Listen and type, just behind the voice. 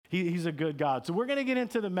He's a good God. So we're going to get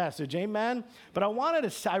into the message, amen? But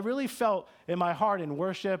I really felt in my heart in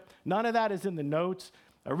worship, none of that is in the notes.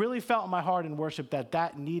 I really felt in my heart in worship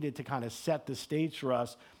that needed to kind of set the stage for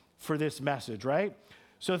us for this message, right?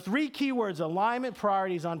 So 3 key words: alignment,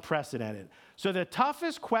 priorities, unprecedented. So the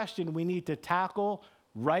toughest question we need to tackle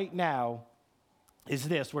right now is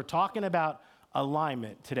this. We're talking about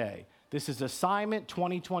alignment today. This is Assignment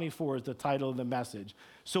 2024 is the title of the message.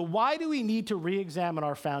 So why do we need to re-examine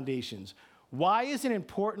our foundations? Why is it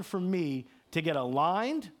important for me to get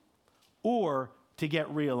aligned or to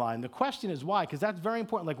get realigned? The question is why, because that's very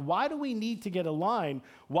important. Like, why do we need to get aligned?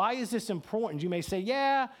 Why is this important? You may say,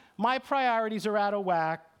 yeah, my priorities are out of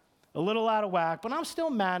whack, a little out of whack, but I'm still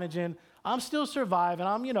managing. I'm still surviving.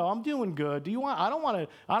 I'm doing good. I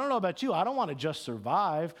don't know about you. I don't want to just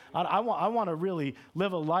survive. I want to really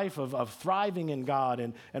live a life of thriving in God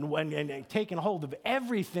and taking hold of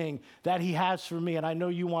everything that he has for me. And I know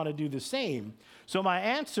you want to do the same. So my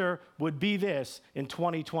answer would be this in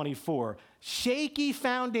 2024. Shaky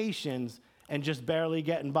foundations and just barely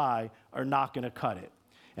getting by are not going to cut it.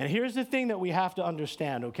 And here's the thing that we have to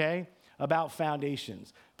understand, okay, about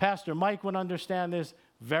foundations. Pastor Mike would understand this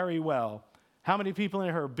very well. How many people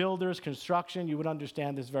in here are builders, construction? You would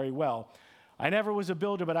understand this very well. I never was a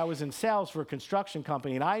builder, but I was in sales for a construction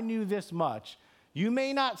company, and I knew this much. You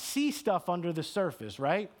may not see stuff under the surface,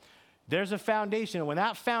 right? There's a foundation, and when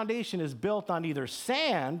that foundation is built on either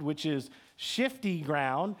sand, which is shifty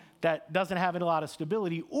ground that doesn't have a lot of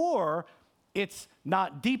stability, or it's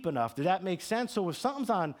not deep enough. Does that make sense? So if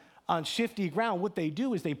something's on shifty ground, what they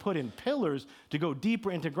do is they put in pillars to go deeper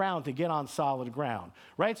into ground to get on solid ground,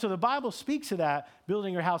 right? So the Bible speaks to that,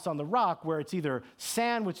 building your house on the rock, where it's either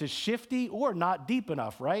sand, which is shifty, or not deep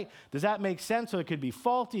enough, right? Does that make sense? So it could be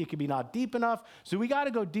faulty, it could be not deep enough. So we got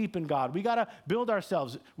to go deep in God. We got to build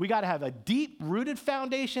ourselves. We got to have a deep-rooted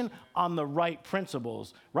foundation on the right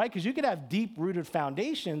principles, right? Because you could have deep-rooted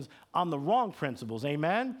foundations on the wrong principles,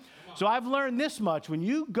 amen? So I've learned this much. When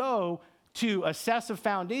you go to assess a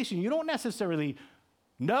foundation, you don't necessarily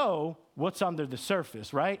know what's under the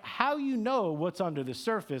surface, right? How you know what's under the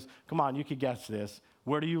surface, come on, you could guess this.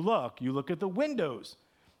 Where do you look? You look at the windows.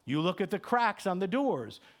 You look at the cracks on the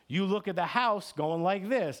doors. You look at the house going like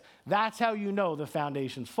this. That's how you know the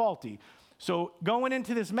foundation's faulty. So going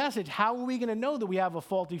into this message, how are we going to know that we have a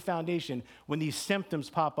faulty foundation when these symptoms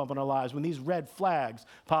pop up in our lives, when these red flags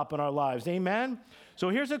pop in our lives? Amen? So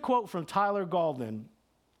here's a quote from Tyler Golden.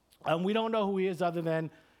 We don't know who he is other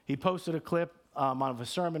than he posted a clip of a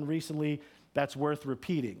sermon recently that's worth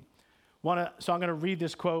repeating. So I'm going to read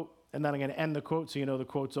this quote, and then I'm going to end the quote so you know the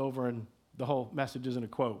quote's over and the whole message isn't a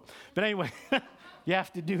quote. But anyway, you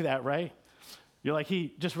have to do that, right? You're like,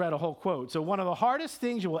 he just read a whole quote. So one of the hardest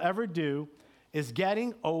things you will ever do is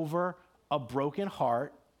getting over a broken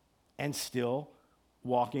heart and still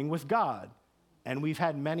walking with God. And we've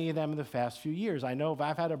had many of them in the past few years. I know if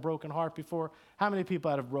I've had a broken heart before, how many people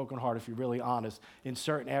had a broken heart, if you're really honest, in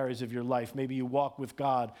certain areas of your life? Maybe you walk with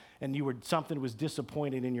God and something was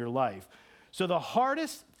disappointed in your life. So the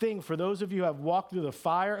hardest thing for those of you who have walked through the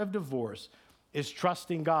fire of divorce is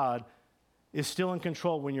trusting God is still in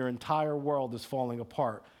control when your entire world is falling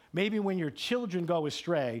apart. Maybe when your children go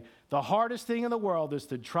astray, the hardest thing in the world is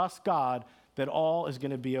to trust God that all is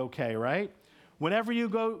going to be okay, right? Whenever you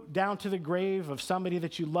go down to the grave of somebody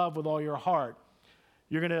that you love with all your heart,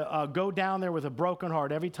 you're going to go down there with a broken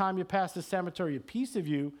heart. Every time you pass the cemetery, a piece of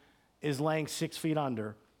you is laying 6 feet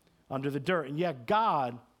under the dirt. And yet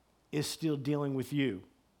God is still dealing with you.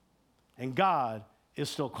 And God is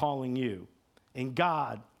still calling you. And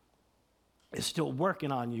God is still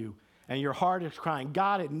working on you. And your heart is crying,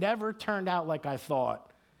 God, it never turned out like I thought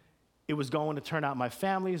it was going to turn out. My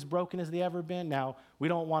family is broken as they ever been. Now, we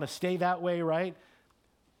don't want to stay that way, right?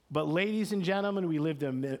 But ladies and gentlemen, we live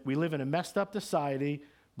in a messed up society.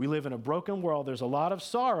 We live in a broken world. There's a lot of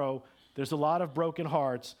sorrow. There's a lot of broken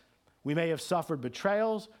hearts. We may have suffered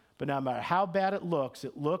betrayals, but no matter how bad it looks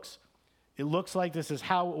like this is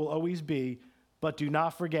how it will always be. But do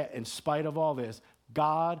not forget, in spite of all this,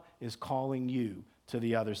 God is calling you to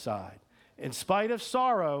the other side. In spite of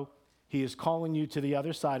sorrow, he is calling you to the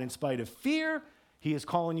other side. In spite of fear, he is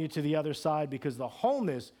calling you to the other side because the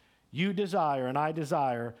wholeness you desire and I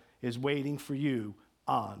desire is waiting for you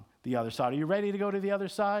on the other side. Are you ready to go to the other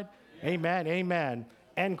side? Yeah. Amen, amen.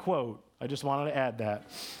 End quote. I just wanted to add that.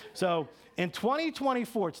 So in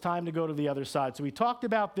 2024, it's time to go to the other side. So we talked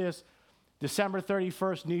about this December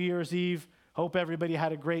 31st, New Year's Eve. Hope everybody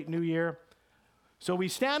had a great New Year. So we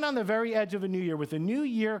stand on the very edge of a new year. With a new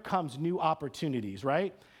year comes new opportunities,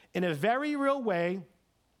 right? In a very real way,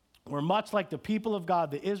 we're much like the people of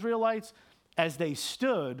God, the Israelites. as they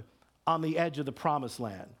stood on the edge of the promised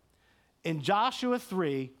land. In Joshua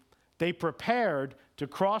 3, they prepared to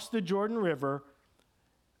cross the Jordan River.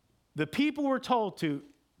 The people were told to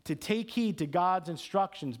take heed to God's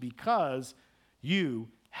instructions because you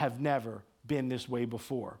have never been this way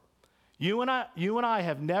before. You and I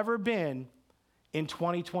have never been in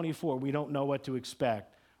 2024. We don't know what to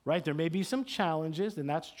expect, right? There may be some challenges, and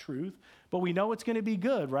that's truth, but we know it's going to be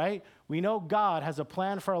good, right? We know God has a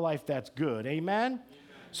plan for our life that's good. Amen?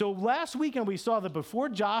 So last weekend we saw that before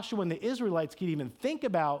Joshua and the Israelites could even think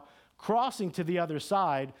about crossing to the other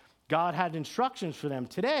side, God had instructions for them.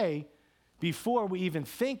 Today, before we even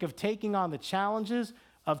think of taking on the challenges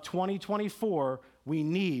of 2024, we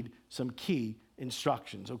need some key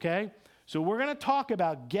instructions, okay? So we're going to talk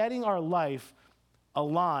about getting our life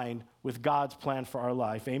aligned with God's plan for our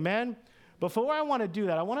life. Amen? Before I want to do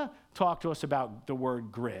that, I want to talk to us about the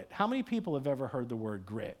word grit. How many people have ever heard the word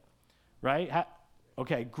grit? Right?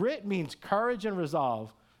 Okay, grit means courage and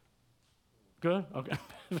resolve. Good? Okay.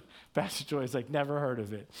 Pastor Joy's like, never heard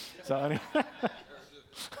of it. So anyway,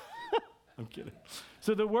 I'm kidding.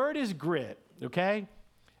 So the word is grit, okay?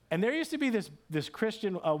 And there used to be this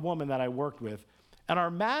Christian woman that I worked with, and our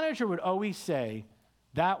manager would always say,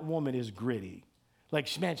 that woman is gritty. Like,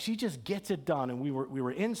 man, she just gets it done. And we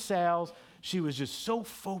were in sales. She was just so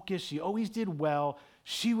focused. She always did well.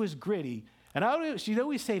 She was gritty. And she'd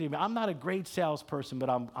always say to me, I'm not a great salesperson, but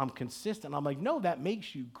I'm consistent. I'm like, no, that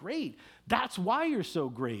makes you great. That's why you're so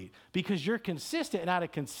great, because you're consistent, and out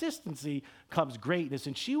of consistency comes greatness.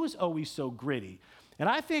 And she was always so gritty. And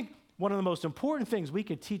I think one of the most important things we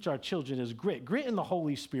could teach our children is grit in the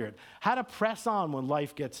Holy Spirit, how to press on when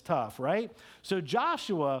life gets tough, right? So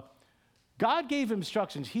Joshua, God gave him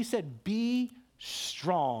instructions. He said, be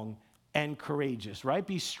strong and courageous, right?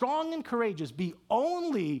 Be strong and courageous. Be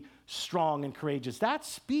only strong and courageous. That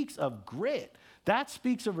speaks of grit. That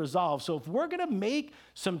speaks of resolve. So if we're going to make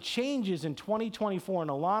some changes in 2024 and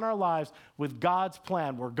align our lives with God's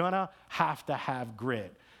plan, we're going to have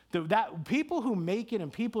grit. That people who make it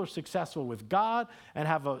and people who are successful with God and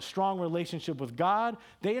have a strong relationship with God,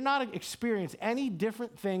 they are not experience any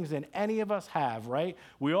different things than any of us have, right?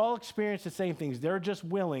 We all experience the same things. They're just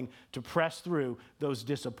willing to press through those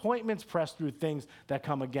disappointments, press through things that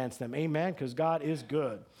come against them. Amen? Because God is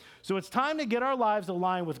good. So it's time to get our lives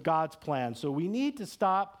aligned with God's plan. So we need to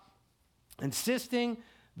stop insisting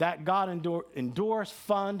that God endorse,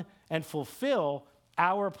 fund, and fulfill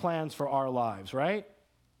our plans for our lives, right?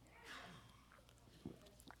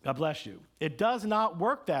 God bless you. It does not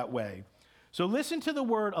work that way. So listen to the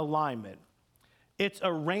word alignment. It's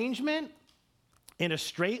arrangement in a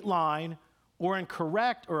straight line or in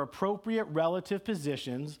correct or appropriate relative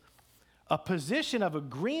positions, a position of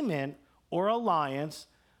agreement or alliance,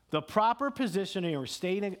 the proper positioning or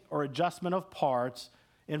stating or adjustment of parts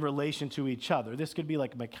in relation to each other. This could be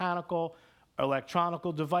like a mechanical or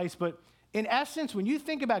electronical device, but in essence, when you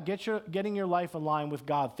think about getting your life aligned with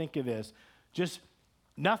God, think of this. Just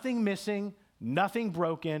nothing missing, nothing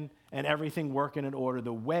broken, and everything working in order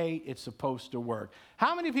the way it's supposed to work.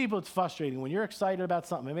 How many people it's frustrating when you're excited about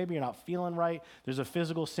something and maybe you're not feeling right, there's a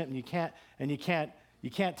physical symptom you can't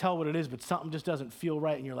tell what it is, but something just doesn't feel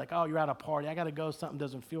right, and you're like, oh, you're at a party, I got to go, something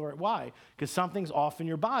doesn't feel right. Why? Because something's off in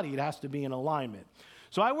your body. It has to be in alignment.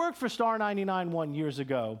 So I worked for Star 99 years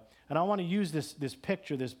ago, and I want to use this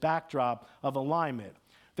picture, this backdrop of alignment.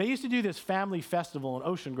 They used to do this family festival in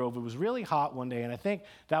Ocean Grove. It was really hot one day, and I think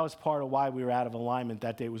that was part of why we were out of alignment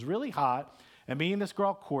that day. It was really hot, and me and this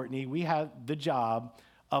girl, Courtney, we had the job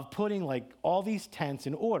of putting like all these tents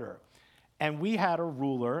in order. And we had a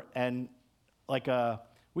ruler and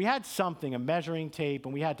we had something, a measuring tape,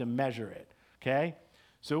 and we had to measure it, okay?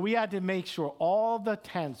 So we had to make sure all the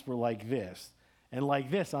tents were like this and like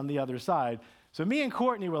this on the other side. So me and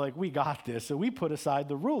Courtney were like, we got this. So we put aside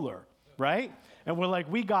the ruler, right? And we're like,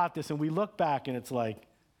 we got this. And we look back and it's like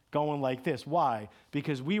going like this. Why?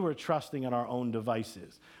 Because we were trusting in our own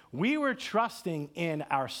devices. We were trusting in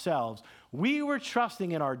ourselves. We were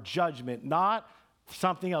trusting in our judgment, not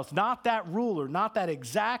something else, not that ruler, not that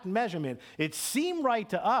exact measurement. It seemed right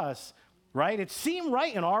to us, right? It seemed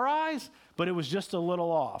right in our eyes, but it was just a little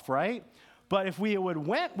off, right? But if we would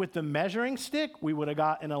went with the measuring stick, we would have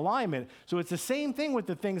got in alignment. So it's the same thing with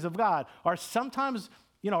the things of God. Sometimes,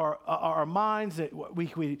 our minds,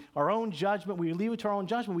 our own judgment, we leave it to our own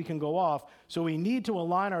judgment, we can go off. So we need to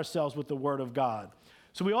align ourselves with the Word of God.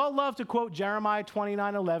 So we all love to quote Jeremiah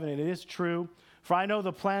 29:11, and it is true. For I know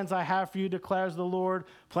the plans I have for you, declares the Lord,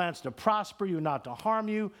 plans to prosper you, not to harm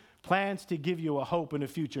you, plans to give you a hope in the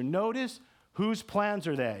future. Notice, whose plans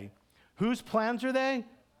are they? Whose plans are they?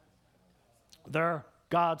 They're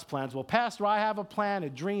God's plans. Well, Pastor, I have a plan, a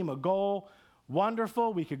dream, a goal.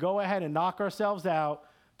 Wonderful. We could go ahead and knock ourselves out.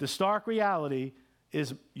 The stark reality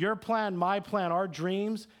is your plan, my plan, our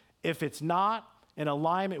dreams, if it's not in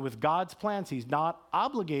alignment with God's plans, he's not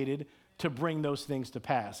obligated to bring those things to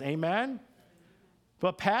pass. Amen?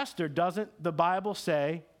 But Pastor, doesn't the Bible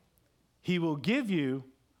say he will give you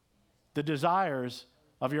the desires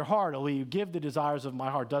of your heart? Or will you give the desires of my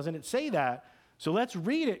heart? Doesn't it say that? So let's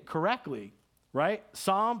read it correctly, right?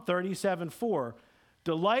 Psalm 37:4.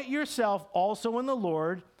 Delight yourself also in the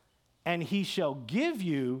Lord, and he shall give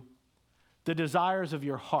you the desires of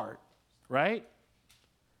your heart, right?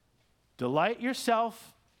 Delight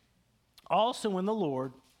yourself also in the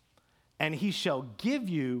Lord, and he shall give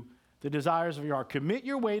you the desires of your heart. Commit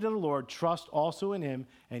your way to the Lord, trust also in him,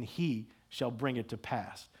 and he shall bring it to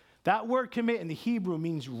pass. That word commit in the Hebrew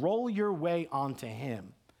means roll your way onto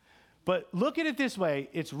him. But look at it this way,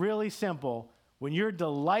 it's really simple. When you're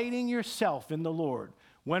delighting yourself in the Lord,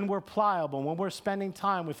 when we're pliable, when we're spending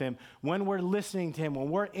time with him, when we're listening to him, when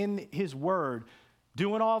we're in his word,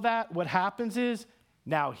 doing all that, what happens is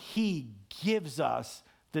now he gives us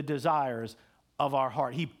the desires of our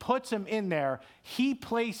heart. He puts them in there. He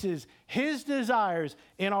places his desires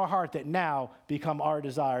in our heart that now become our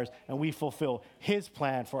desires, and we fulfill his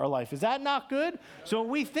plan for our life. Is that not good? So when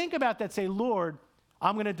we think about that, say, Lord,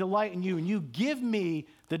 I'm going to delight in you, and you give me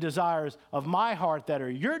the desires of my heart that are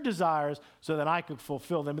your desires so that I could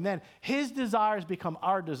fulfill them. And then his desires become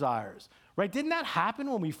our desires, right? Didn't that happen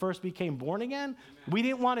when we first became born again? Amen. We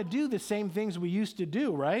didn't want to do the same things we used to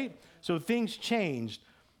do, right? So things changed.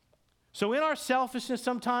 So in our selfishness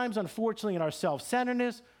sometimes, unfortunately, in our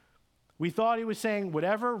self-centeredness, we thought he was saying,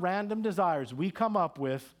 whatever random desires we come up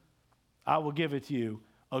with, I will give it to you.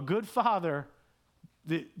 A good father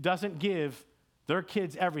that doesn't give their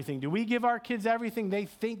kids everything. Do we give our kids everything? They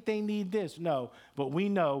think they need this. No, but we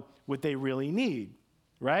know what they really need,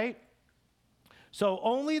 right? So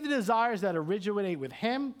only the desires that originate with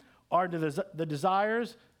him are the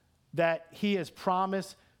desires that he has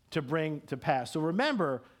promised to bring to pass. So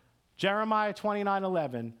remember, Jeremiah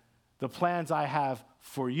 29:11, the plans I have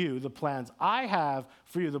for you, the plans I have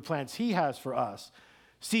for you, the plans he has for us.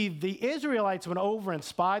 See, the Israelites went over and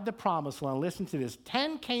spied the promised land. Listen to this.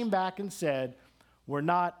 10 came back and said, we're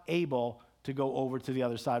not able to go over to the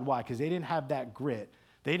other side. Why? Because they didn't have that grit.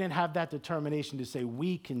 They didn't have that determination to say,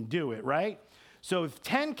 we can do it, right? So if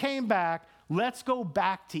 10 came back, let's go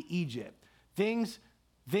back to Egypt. Things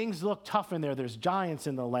look tough in there. There's giants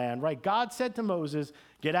in the land, right? God said to Moses,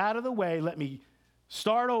 get out of the way. Let me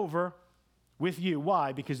start over with you.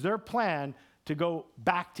 Why? Because their plan to go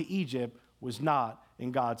back to Egypt was not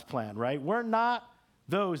in God's plan, right? We're not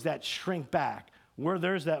those that shrink back. We're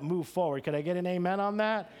those that move forward. Could I get an amen on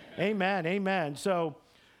that? Amen, amen. So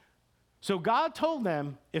God told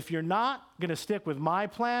them, if you're not going to stick with my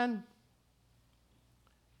plan,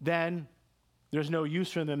 then there's no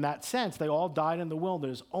use for them in that sense. They all died in the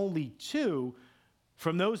wilderness. Only 2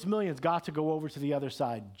 from those millions got to go over to the other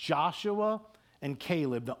side, Joshua and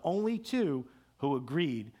Caleb, the only 2 who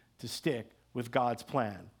agreed to stick with God's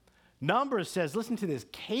plan. Numbers says, listen to this,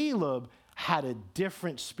 Caleb had a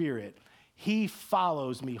different spirit. He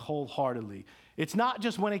follows me wholeheartedly. It's not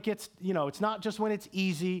just when it gets, it's not just when it's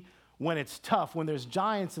easy, when it's tough, when there's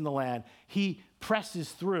giants in the land. He presses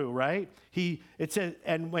through, right? It says,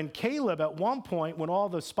 and when Caleb, at one point, when all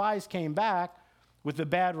the spies came back with the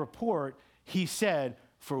bad report, he said,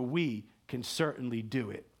 for we can certainly do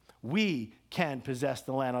it. We can possess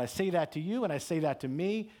the land. And I say that to you, and I say that to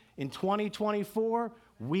me. In 2024,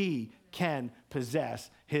 we can possess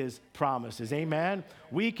his promises. Amen?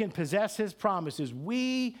 We can possess his promises.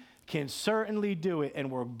 We can certainly do it,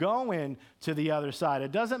 and we're going to the other side.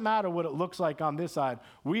 It doesn't matter what it looks like on this side.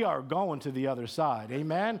 We are going to the other side.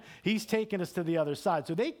 Amen? He's taking us to the other side.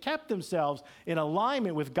 So they kept themselves in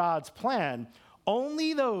alignment with God's plan.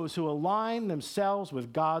 Only those who align themselves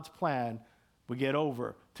with God's plan will get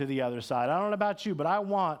over to the other side. I don't know about you, but I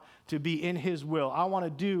want to be in his will. I want to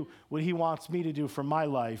do what he wants me to do for my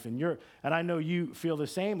life. And I know you feel the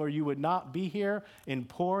same, or you would not be here in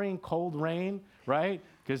pouring cold rain, right?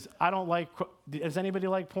 Because I don't like, does anybody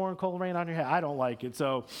like pouring cold rain on your head? I don't like it.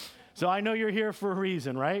 So I know you're here for a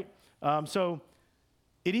reason, right? So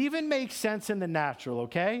it even makes sense in the natural,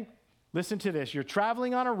 okay? Listen to this. You're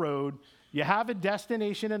traveling on a road. You have a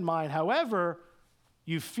destination in mind. However,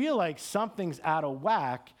 you feel like something's out of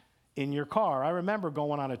whack in your car. I remember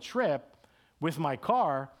going on a trip with my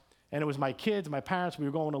car, and it was my kids, my parents. We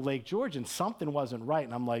were going to Lake George, and something wasn't right.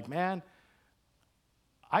 And I'm like, man,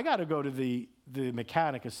 I got to go to the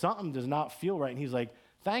mechanic because something does not feel right. And he's like,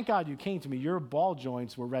 thank God you came to me. Your ball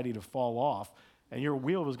joints were ready to fall off. and your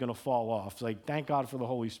wheel was going to fall off. It's like, thank God for the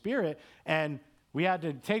Holy Spirit. And we had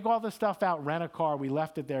to take all the stuff out, rent a car. We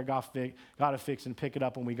left it there, got it fixed, and pick it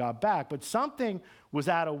up when we got back. But something was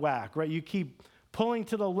out of whack, right? You keep pulling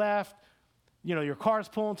to the left. You know, your car's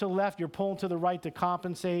pulling to the left. You're pulling to the right to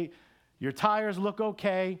compensate. Your tires look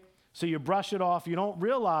okay, so you brush it off. You don't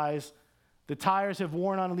realize the tires have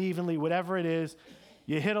worn unevenly, whatever it is.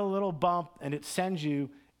 You hit a little bump, and it sends you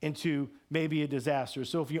into maybe a disaster.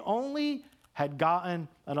 So if you only had gotten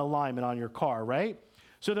an alignment on your car, right?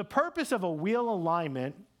 So the purpose of a wheel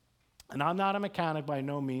alignment, and I'm not a mechanic by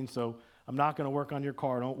no means, so I'm not going to work on your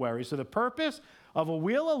car, don't worry. So the purpose of a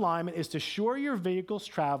wheel alignment is to ensure your vehicle's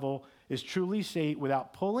travel is truly safe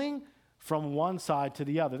without pulling from one side to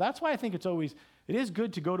the other. That's why I think it is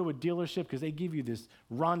good to go to a dealership because they give you this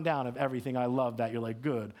rundown of everything. I love that. You're like,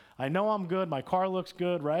 good. I know I'm good. My car looks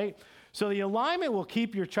good, right? So the alignment will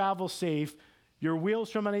keep your travel safe, your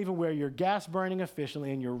wheels from uneven wear, your gas burning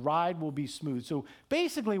efficiently, and your ride will be smooth. So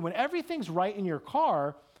basically, when everything's right in your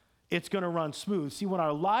car, it's going to run smooth. See, when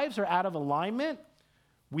our lives are out of alignment,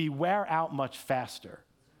 we wear out much faster.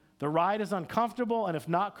 The ride is uncomfortable, and if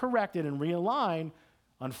not corrected and realigned,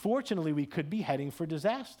 unfortunately, we could be heading for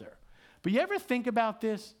disaster. But you ever think about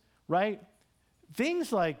this, right?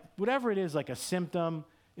 Things like, whatever it is, like a symptom,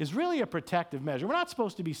 is really a protective measure. We're not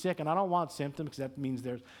supposed to be sick, and I don't want symptoms because that means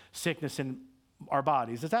there's sickness in our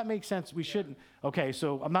bodies. Does that make sense? We shouldn't. Okay,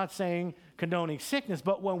 so I'm not saying condoning sickness,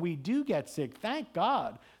 but when we do get sick, thank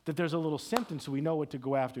God that there's a little symptom so we know what to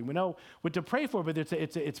go after. We know what to pray for, but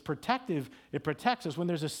it's protective. It protects us. When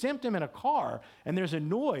there's a symptom in a car and there's a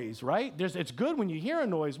noise, right? It's good when you hear a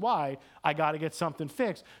noise. Why? I got to get something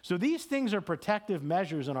fixed. So these things are protective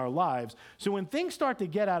measures in our lives. So when things start to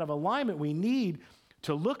get out of alignment, we need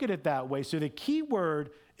to look at it that way. So the key word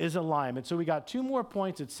is alignment. So we got 2 more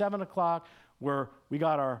points at 7 o'clock. Where we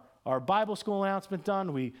got our Bible school announcement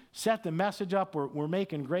done. We set the message up. We're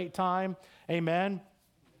making great time. Amen.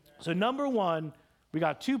 So number 1, we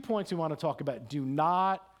got 2 points we want to talk about. Do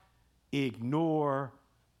not ignore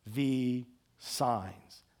the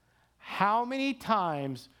signs. How many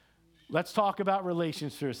times, let's talk about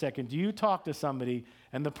relations for a second. Do you talk to somebody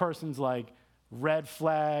and the person's like red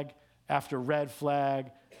flag after red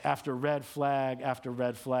flag after red flag after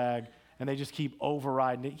red flag, and they just keep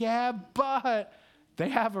overriding it? Yeah, but they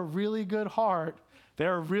have a really good heart.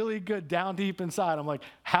 They're really good down deep inside. I'm like,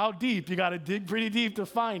 how deep? You got to dig pretty deep to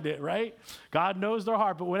find it, right? God knows their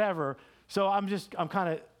heart, but whatever. So I'm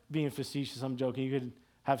kind of being facetious. I'm joking. You could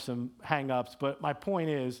have some hang-ups, but my point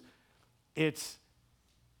is, it's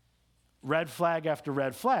red flag after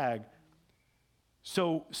red flag.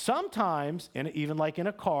 So sometimes, and even like in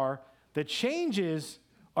a car, the changes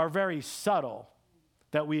are very subtle,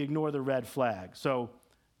 that we ignore the red flag. So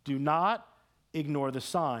do not ignore the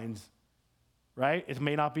signs, right? It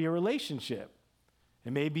may not be a relationship.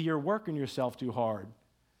 It may be you're working yourself too hard.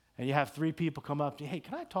 And you have 3 people come up to you, hey,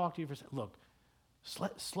 can I talk to you for a second? Look,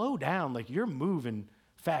 slow down. Like, you're moving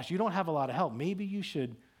fast. You don't have a lot of help. Maybe you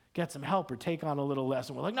should get some help or take on a little less.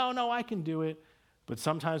 And we're like, no, I can do it. But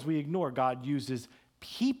sometimes we ignore. God uses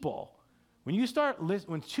people. When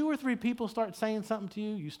 2 or 3 people start saying something to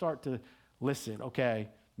you, you start to listen. Okay,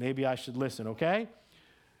 maybe I should listen, okay?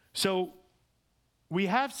 So we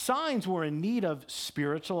have signs we're in need of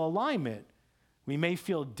spiritual alignment. We may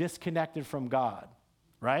feel disconnected from God,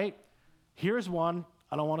 right? Here's one.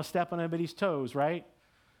 I don't want to step on anybody's toes, right?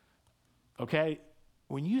 Okay,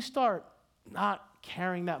 when you start not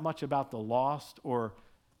caring that much about the lost, or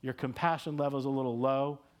your compassion level is a little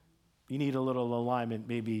low, you need a little alignment.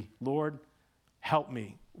 Maybe, Lord, help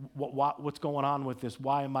me. What's going on with this?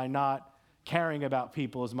 Why am I not caring about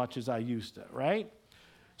people as much as I used to, right?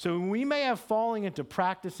 So we may have falling into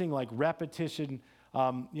practicing like repetition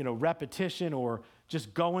or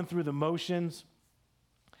just going through the motions,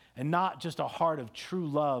 and not just a heart of true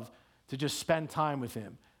love to just spend time with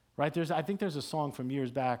him, right? I think there's a song from years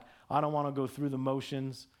back, I don't want to go through the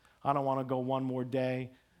motions. I don't want to go one more day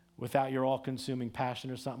without your all-consuming passion,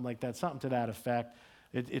 or something like that, something to that effect.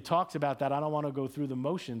 It talks about that. I don't want to go through the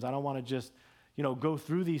motions. I don't want to just go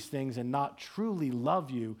through these things and not truly love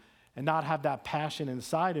you and not have that passion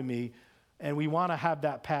inside of me. And we want to have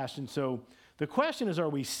that passion. So the question is, are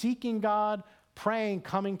we seeking God, praying,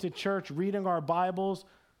 coming to church, reading our Bibles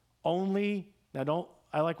only? Now,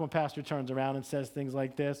 I like when Pastor turns around and says things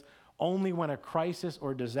like this, only when a crisis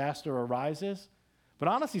or disaster arises. But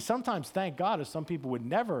honestly, sometimes, thank God, as some people would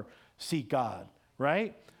never seek God,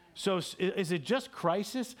 right? So is it just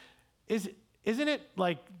crisis? Isn't it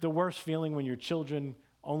like the worst feeling when your children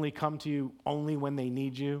only come to you only when they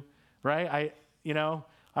need you, right?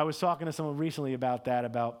 I was talking to someone recently about that,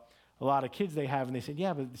 about a lot of kids they have, and they said,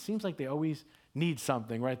 yeah, but it seems like they always need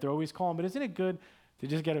something, right? They're always calling, but isn't it good to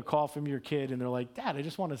just get a call from your kid and they're like, Dad, I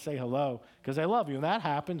just want to say hello because I love you. And that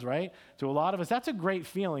happens, right? To a lot of us, that's a great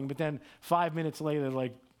feeling. But then 5 minutes later, they're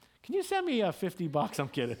like, can you send me $50? I'm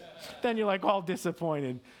kidding. Then you're like all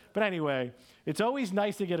disappointed. But anyway, it's always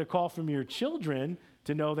nice to get a call from your children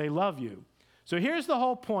to know they love you. So here's the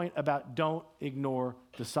whole point about don't ignore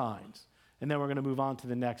the signs. And then we're going to move on to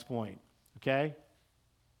the next point, okay?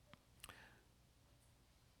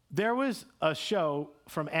 There was a show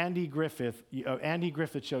from Andy Griffith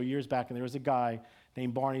show years back, and there was a guy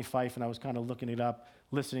named Barney Fife, and I was kind of looking it up,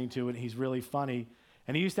 listening to it. He's really funny.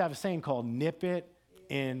 And he used to have a saying called, nip it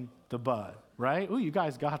in the bud, right? Ooh, you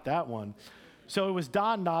guys got that one. So it was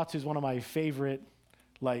Don Knotts, who's one of my favorite,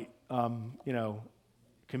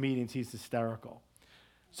 comedians. He's hysterical.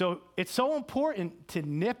 So it's so important to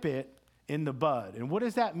nip it in the bud. And what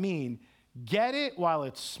does that mean? Get it while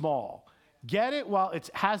it's small. Get it while it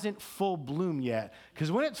hasn't full bloom yet.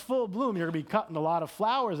 Because when it's full bloom, you're going to be cutting a lot of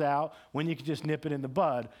flowers out when you can just nip it in the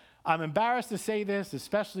bud. I'm embarrassed to say this,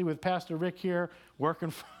 especially with Pastor Rick here working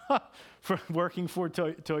for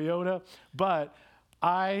Toyota. But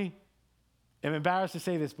I am embarrassed to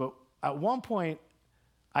say this, but at one point,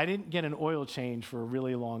 I didn't get an oil change for a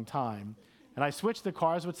really long time. And I switched the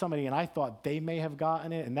cars with somebody, and I thought they may have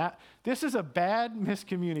gotten it. And this is a bad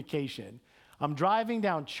miscommunication. I'm driving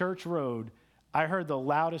down Church Road. I heard the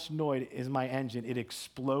loudest noise is my engine. It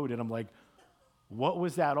exploded. I'm like, what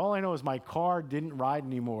was that? All I know is my car didn't ride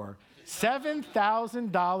anymore.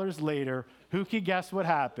 $7,000 later, who could guess what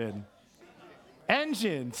happened?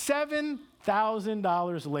 Engine,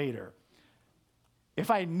 $7,000 later.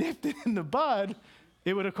 If I nipped it in the bud,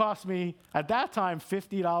 it would have cost me, at that time,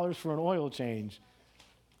 $50 for an oil change.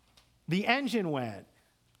 The engine went.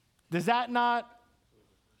 Does that not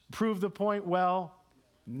prove the point? Well,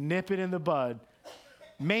 nip it in the bud.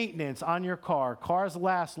 Maintenance on your car. Cars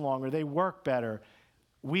last longer. They work better.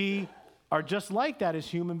 We are just like that as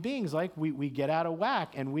human beings. Like we get out of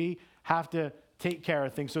whack and we have to take care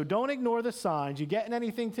of things. So don't ignore the signs. You getting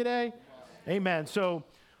anything today? Amen. So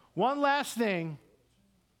one last thing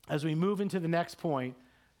as we move into the next point,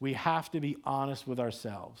 we have to be honest with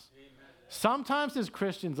ourselves. Amen. Sometimes as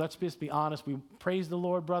Christians, let's just be honest. We praise the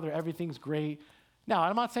Lord, brother. Everything's great. Now,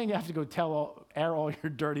 I'm not saying you have to go air all your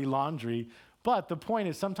dirty laundry, but the point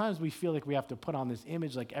is sometimes we feel like we have to put on this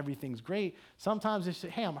image like everything's great. Sometimes it's,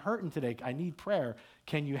 hey, I'm hurting today. I need prayer.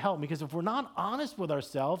 Can you help me? Because if we're not honest with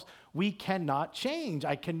ourselves, we cannot change.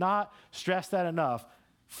 I cannot stress that enough.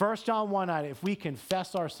 1 John 1:9, if we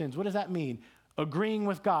confess our sins, what does that mean? Agreeing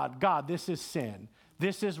with God. God, this is sin.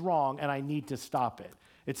 This is wrong, and I need to stop it.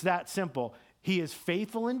 It's that simple. He is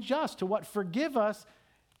faithful and just to what? Forgive us.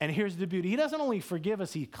 And here's the beauty. He doesn't only forgive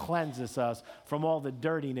us, he cleanses us from all the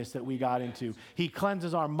dirtiness that we got into. He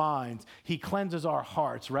cleanses our minds. He cleanses our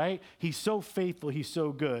hearts, right? He's so faithful. He's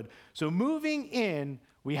so good. So moving in,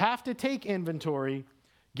 we have to take inventory,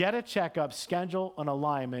 get a checkup, schedule an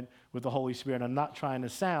alignment with the Holy Spirit. I'm not trying to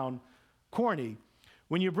sound corny.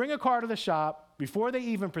 When you bring a car to the shop, before they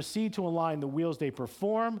even proceed to align the wheels, they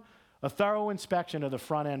perform a thorough inspection of the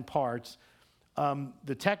front end parts.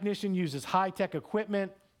 The technician uses high-tech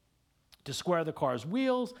equipment to square the car's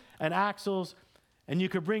wheels and axles, and you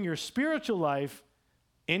could bring your spiritual life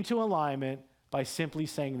into alignment by simply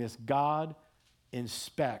saying this: God,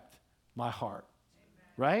 inspect my heart.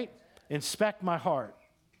 Amen. Right? Inspect my heart.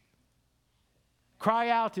 Cry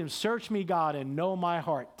out to him, search me, God, and know my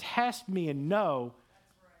heart. Test me and know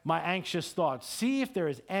my anxious thoughts. See if there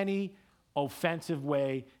is any offensive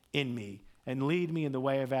way in me, and lead me in the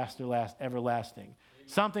way of everlasting. Amen.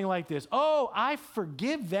 Something like this: oh, I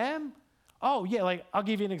forgive them. Oh, yeah, like I'll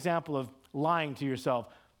give you an example of lying to yourself.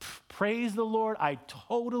 Praise the Lord. I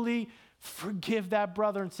totally forgive that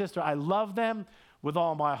brother and sister. I love them with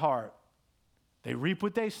all my heart. They reap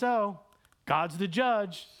what they sow. God's the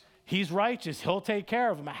judge. He's righteous. He'll take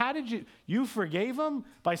care of them. How did you forgave them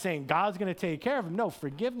by saying God's going to take care of them? No,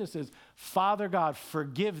 forgiveness is, Father God,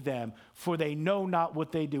 forgive them, for they know not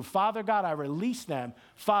what they do. Father God, I release them.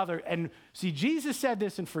 Father, and see, Jesus said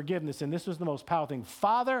this in forgiveness, and this was the most powerful thing.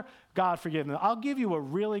 Father God, forgive them. I'll give you a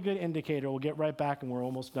really good indicator. We'll get right back, and we're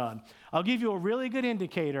almost done. I'll give you a really good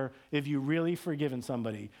indicator if you really forgiven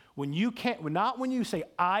somebody. When you can't, not when you say,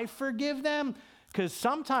 I forgive them, because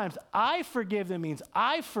sometimes I forgive them means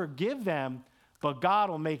I forgive them, but God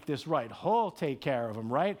will make this right. He'll take care of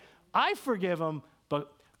them, right? I forgive them,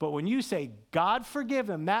 but when you say God forgive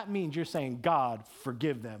them, that means you're saying God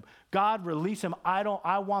forgive them. God, release them. I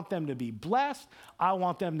want them to be blessed. I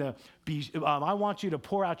want them to be, I want you to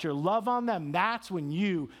pour out your love on them. That's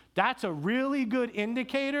a really good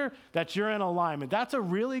indicator that you're in alignment. That's a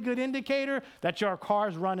really good indicator that your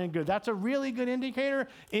car's running good. That's a really good indicator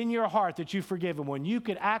in your heart that you've forgiven. When you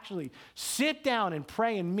could actually sit down and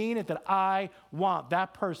pray and mean it, that I want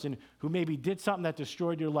that person who maybe did something that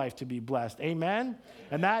destroyed your life to be blessed. Amen?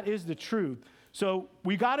 And that is the truth. So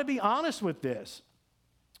we got to be honest with this.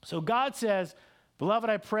 So God says, beloved,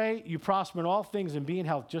 I pray you prosper in all things and be in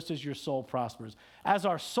health just as your soul prospers. As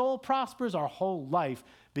our soul prospers, our whole life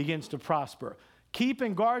begins to prosper. Keep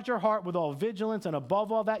and guard your heart with all vigilance, and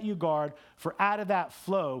above all that you guard, for out of that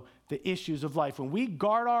flow the issues of life. When we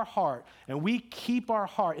guard our heart and we keep our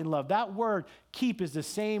heart in love, that word keep is the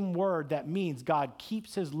same word that means God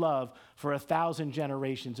keeps his love for 1,000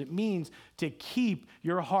 generations. It means to keep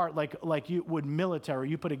your heart like you would military.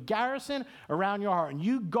 You put a garrison around your heart and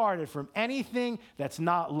you guard it from anything that's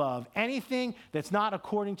not love, anything that's not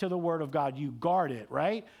according to the word of God. You guard it,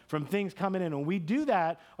 right? From things coming in. When we do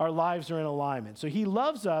that, our lives are in alignment. So he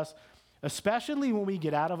loves us, especially when we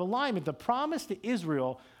get out of alignment. The promise to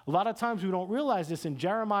Israel, a lot of times we don't realize this, in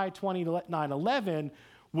Jeremiah 29:11,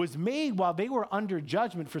 was made while they were under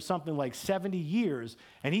judgment for something like 70 years.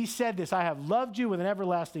 And he said this, I have loved you with an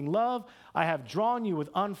everlasting love. I have drawn you with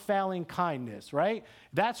unfailing kindness, right?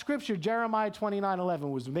 That scripture, Jeremiah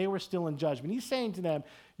 29:11, was when they were still in judgment. He's saying to them,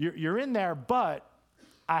 you're in there, but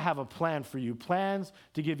I have a plan for you. Plans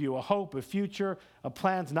to give you a hope, a future,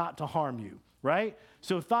 plans not to harm you, right?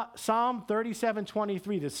 So Psalm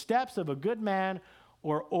 37:23, the steps of a good man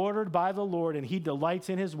are ordered by the Lord, and he delights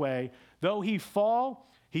in his way. Though he fall,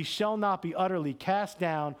 he shall not be utterly cast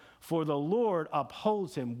down, for the Lord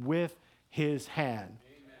upholds him with his hand.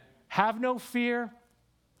 Amen. Have no fear.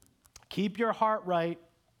 Keep your heart right,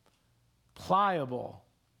 pliable,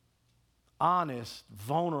 honest,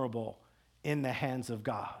 vulnerable in the hands of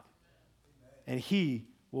God. And he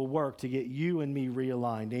will work to get you and me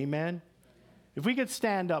realigned. Amen? If we could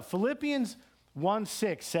stand up. Philippians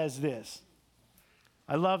 1:6 says this.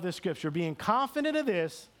 I love this scripture. Being confident of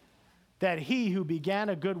this, that he who began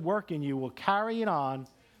a good work in you will carry it on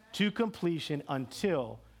to completion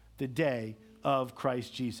until the day of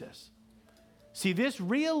Christ Jesus. See, this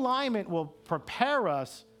realignment will prepare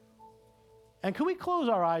us. And can we close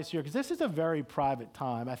our eyes here? Because this is a very private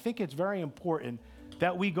time. I think it's very important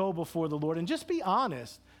that we go before the Lord and just be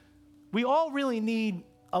honest. We all really need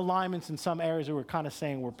alignments in some areas where we're kind of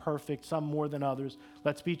saying we're perfect, some more than others.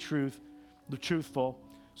 Let's be truthful.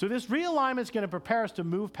 So this realignment is going to prepare us to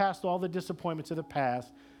move past all the disappointments of the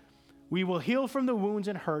past. We will heal from the wounds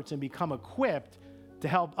and hurts and become equipped to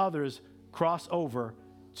help others cross over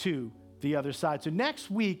to the other side. So next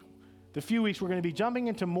week, the few weeks, we're going to be jumping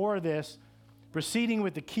into more of this, proceeding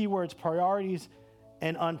with the keywords, priorities,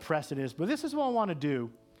 and unprecedented. But this is what I want to do,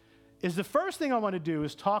 is the first thing I want to do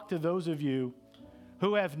is talk to those of you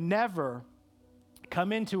who have never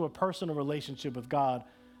come into a personal relationship with God.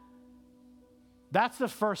 That's the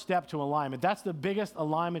first step to alignment. That's the biggest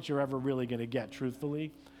alignment you're ever really going to get,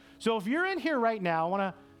 truthfully. So if you're in here right now, I want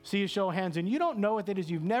to see you show hands, and you don't know what that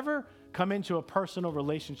is, you've never come into a personal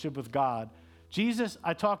relationship with God. Jesus,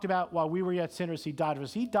 I talked about while we were yet sinners, he died for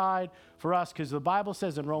us. He died for us because the Bible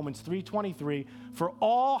says in Romans 3:23, for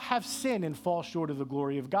all have sinned and fall short of the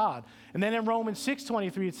glory of God. And then in Romans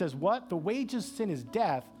 6:23, it says, what? The wages of sin is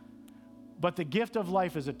death, but the gift of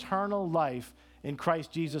life is eternal life in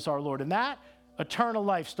Christ Jesus our Lord. And that eternal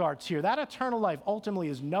life starts here. That eternal life ultimately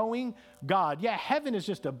is knowing God. Yeah, heaven is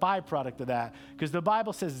just a byproduct of that, because the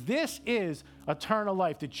Bible says this is eternal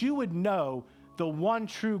life, that you would know the one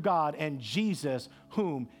true God and Jesus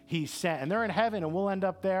whom he sent. And they're in heaven, and we'll end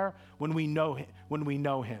up there when we know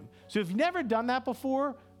him. So if you've never done that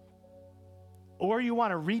before, or you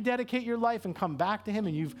want to rededicate your life and come back to him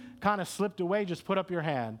and you've kind of slipped away, just put up your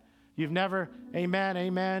hand. You've never,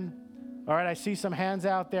 amen. All right, I see some hands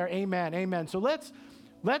out there. Amen. So let's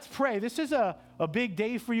pray. This is a big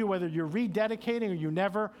day for you, whether you're rededicating or you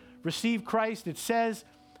never received Christ. It says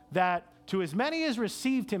that to as many as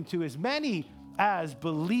received him, to as many as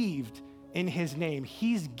believed in his name,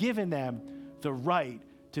 he's given them the right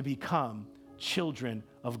to become children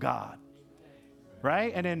of God.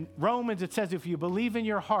 Right? And in Romans, it says if you believe in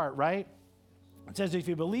your heart, right? It says if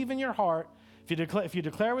you believe in your heart, if you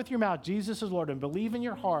declare with your mouth Jesus is Lord and believe in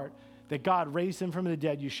your heart that God raised him from the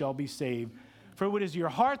dead, you shall be saved. For it is your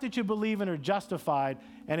heart that you believe in are justified,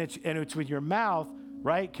 and it's with your mouth,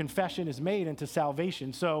 right? Confession is made unto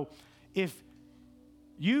salvation. So if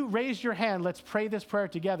you raise your hand, let's pray this prayer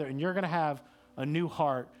together, and you're going to have a new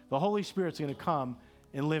heart. The Holy Spirit's going to come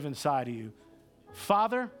and live inside of you.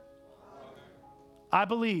 Father, I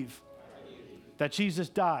believe that Jesus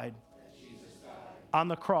died on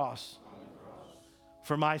the cross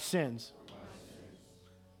for my sins.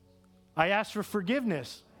 I ask for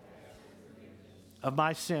forgiveness of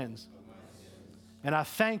my sins. And I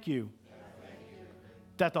thank you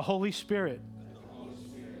that the Holy Spirit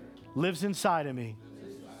lives inside of me.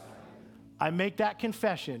 I make that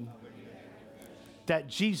confession that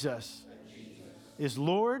Jesus is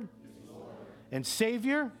Lord and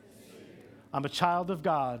Savior. I'm a child of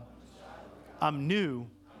God. I'm new.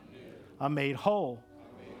 I'm made whole.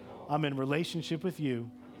 I'm in relationship with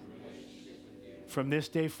you from this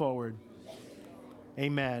day forward.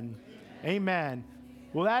 Amen. Amen.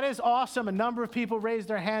 Well, that is awesome. A number of people raised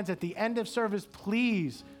their hands at the end of service.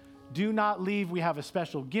 Please do not leave. We have a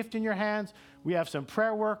special gift in your hands. We have some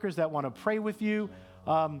prayer workers that want to pray with you.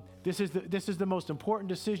 This is the most important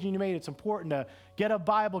decision you made. It's important to get a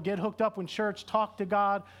Bible, get hooked up in church, talk to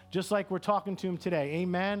God, just like we're talking to him today.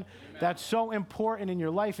 Amen? Amen. That's so important in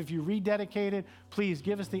your life. If you rededicated, please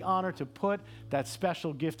give us the honor to put that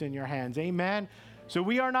special gift in your hands. Amen? So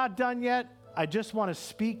we are not done yet. I just want to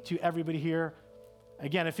speak to everybody here.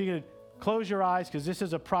 Again, if you could close your eyes, because this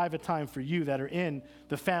is a private time for you that are in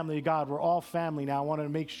the family of God. We're all family now. I wanted to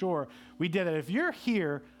make sure we did it. If you're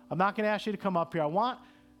here, I'm not going to ask you to come up here. I want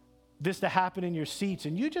this to happen in your seats,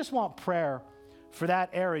 and you just want prayer for that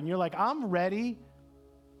area. And you're like, I'm ready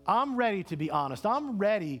to be honest. I'm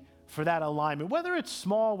ready for that alignment, whether it's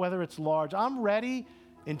small, whether it's large. I'm ready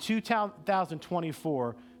in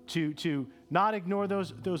 2024 to not ignore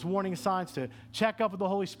those warning signs, to check up with the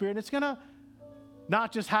Holy Spirit. And it's going to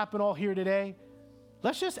not just happen all here today.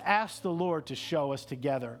 Let's just ask the Lord to show us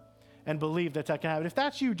together and believe that can happen. If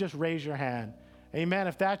that's you, just raise your hand. Amen.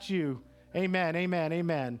 If that's you, amen, amen,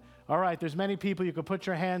 amen. All right, there's many people. You can put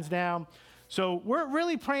your hands down. So we're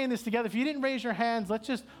really praying this together. If you didn't raise your hands, let's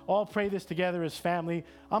just all pray this together as family.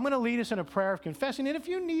 I'm going to lead us in a prayer of confession. And if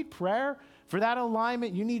you need prayer for that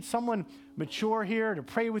alignment, you need someone mature here to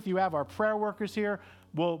pray with you. Have our prayer workers here.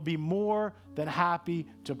 We'll be more than happy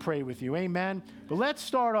to pray with you. Amen. But let's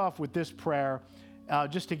start off with this prayer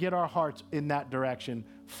just to get our hearts in that direction.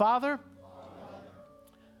 Father,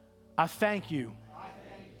 I thank you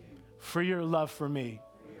for your love for me.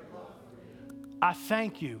 I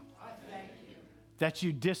thank you that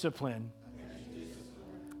you discipline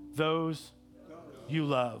those you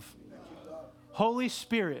love. Holy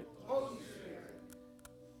Spirit,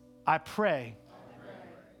 I pray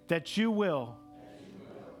that you will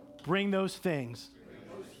bring those things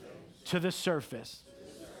to the surface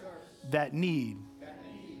that need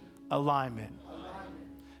alignment.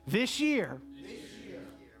 This year,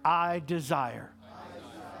 I desire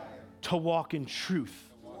to walk in truth,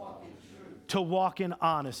 to walk in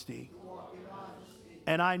honesty.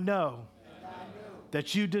 And I know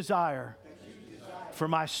that you desire for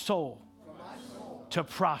my soul to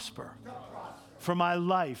prosper, for my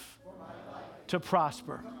life to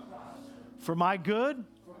prosper, for my good,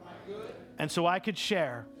 and so I could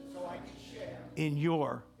share in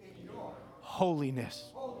your holiness.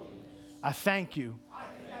 I thank you.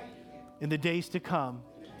 In the days to come,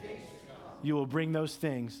 you will bring those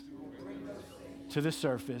things to the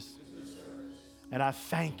surface. And I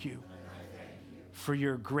thank you for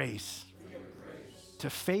your grace to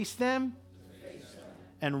face them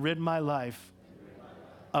and rid my life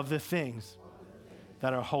of the things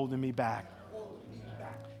that are holding me back.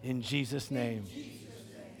 In Jesus' name.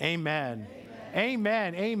 Amen.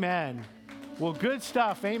 Amen. Amen. Well, good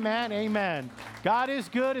stuff. Amen. Amen. God is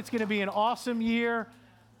good. It's going to be an awesome year.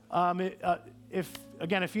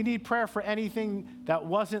 If you need prayer for anything that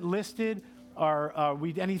wasn't listed or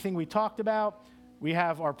anything we talked about, we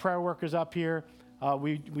have our prayer workers up here.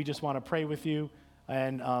 We just want to pray with you.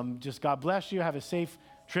 And just God bless you. Have a safe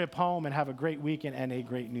trip home and have a great weekend and a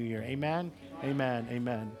great new year. Amen. Amen.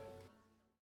 Amen.